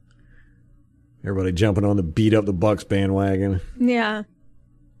usual. Everybody jumping on the beat up the Bucks bandwagon. Yeah,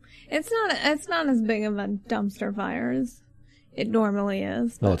 it's not as big of a dumpster fire as it normally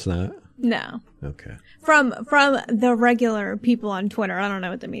is. Oh, it's not? No. Okay. From the regular people on Twitter, I don't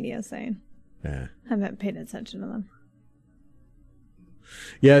know what the media is saying. Yeah. I haven't paid attention to them.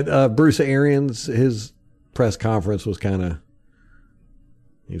 Yeah, Bruce Arians, his press conference was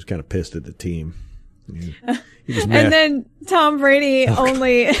he was kind of pissed at the team. He was mad. And then Tom Brady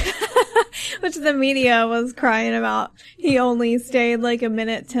only, which the media was crying about, he only stayed like a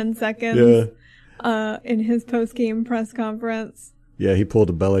minute, 10 seconds in his post-game press conference. Yeah, he pulled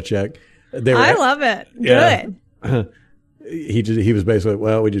a Belichick. I love it. Yeah. Good. He was basically,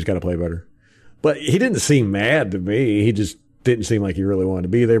 well, we just got to play better. But he didn't seem mad to me. He just didn't seem like he really wanted to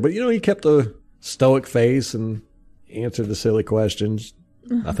be there. But, he kept a stoic face and answered the silly questions.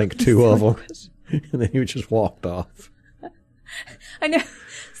 I think 2 of them. And then he just walked off. I know.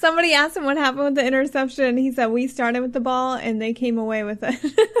 Somebody asked him what happened with the interception. And he said, we started with the ball and they came away with it.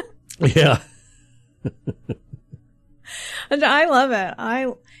 Yeah. And I love it.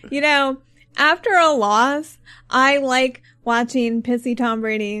 After a loss, I like watching pissy Tom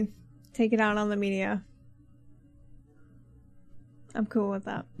Brady take it out on the media. I'm cool with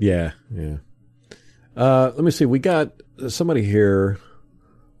that. Yeah. Let me see. We got somebody here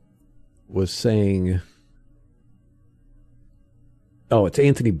was saying, it's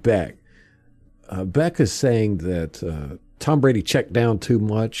Anthony Beck. Beck is saying that Tom Brady checked down too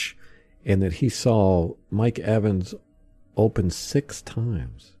much and that he saw Mike Evans open 6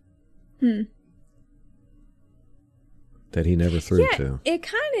 times. That he never threw to. It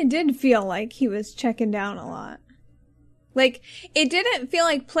kind of did feel like he was checking down a lot. Like, it didn't feel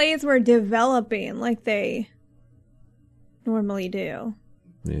like plays were developing like they normally do.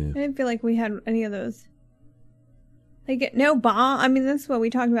 Yeah. I didn't feel like we had any of those. Like, no bomb. I mean, that's what we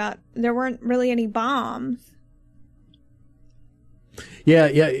talked about. There weren't really any bombs.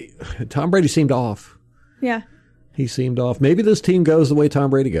 Yeah. Tom Brady seemed off. Yeah. He seemed off. Maybe this team goes the way Tom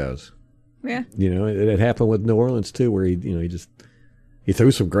Brady goes. Yeah. It happened with New Orleans too, where he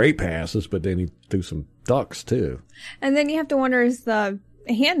threw some great passes, but then he threw some ducks too. And then you have to wonder, is the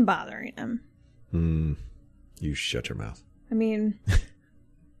hand bothering him? You shut your mouth. I mean,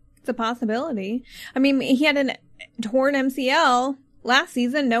 it's a possibility. I mean, he had a torn MCL last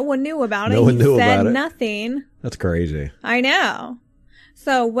season. No one knew about it. No one knew about it. He said nothing. That's crazy. I know.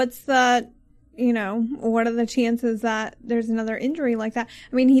 So what's the... what are the chances that there's another injury like that?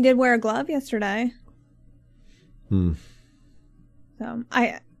 I mean, he did wear a glove yesterday. So,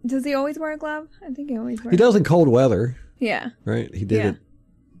 does he always wear a glove? I think he always wears. He does in cold weather. Yeah. Right? He did it.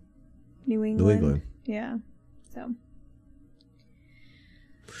 New England. Yeah. So.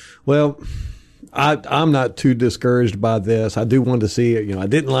 Well, I'm not too discouraged by this. I do want to see it. I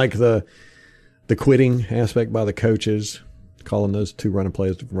didn't like the quitting aspect by the coaches, calling those 2 running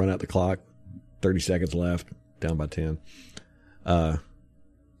plays to run out the clock. 30 seconds left, down by 10.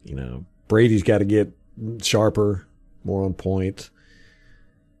 Brady's got to get sharper, more on point.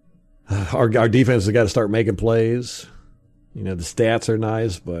 Our defense has got to start making plays. The stats are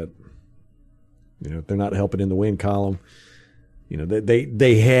nice, but they're not helping in the win column.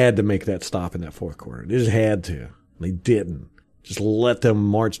 They had to make that stop in that fourth quarter. They just had to. They didn't. Just let them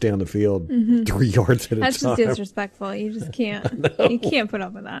march down the field 3 yards at a time. That's just disrespectful. You just can't. You can't put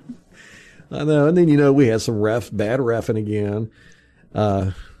up with that. I know. And then, we had some bad reffing again.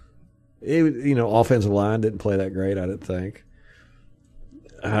 Offensive line didn't play that great, I didn't think.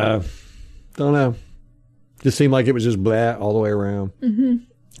 Don't know. Just seemed like it was just blah all the way around. Mm-hmm.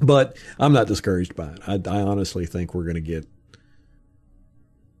 But I'm not discouraged by it. I honestly think we're going to get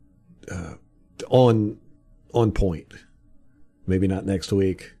on point. Maybe not next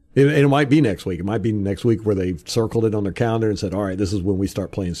week. It might be next week. It might be next week where they've circled it on their calendar and said, all right, this is when we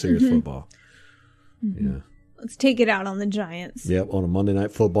start playing serious football. Mm-hmm. Yeah. Let's take it out on the Giants. Yep, on a Monday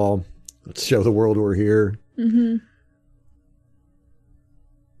Night Football. Let's show the world we're here. Mm-hmm.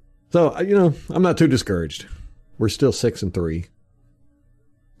 So, I'm not too discouraged. We're still 6-3.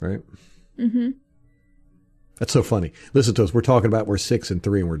 Right? Mm-hmm. That's so funny. Listen to us. We're talking about we're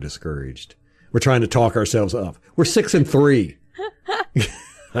 6-3 and we're discouraged. We're trying to talk ourselves up. We're 6-3.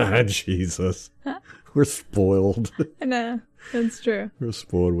 Jesus. We're spoiled. I know. That's true. We're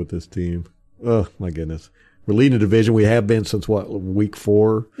spoiled with this team. Oh, my goodness. We're leading the division. We have been since, week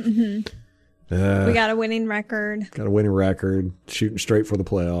 4? Mm-hmm. We got a winning record. Shooting straight for the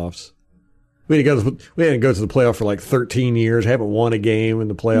playoffs. We had to go to the playoff for 13 years. Haven't won a game in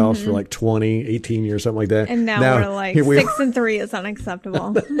the playoffs for 20, 18 years, something like that. And now we're 6-3 is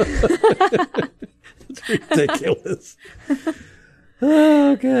unacceptable. It's ridiculous.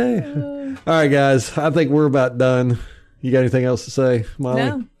 Okay. All right, guys. I think we're about done. You got anything else to say, Molly?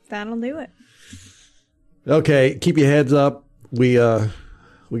 No, that'll do it. Okay. Keep your heads up. We got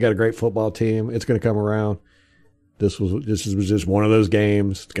a great football team. It's going to come around. This was just one of those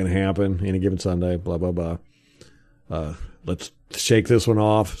games. It's going to happen any given Sunday. Blah blah blah. Let's shake this one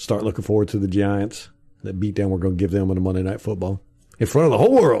off. Start looking forward to the Giants. That beatdown we're going to give them on a Monday Night Football in front of the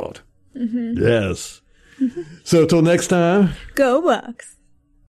whole world. Mm-hmm. Yes. So till next time. Go Bucks.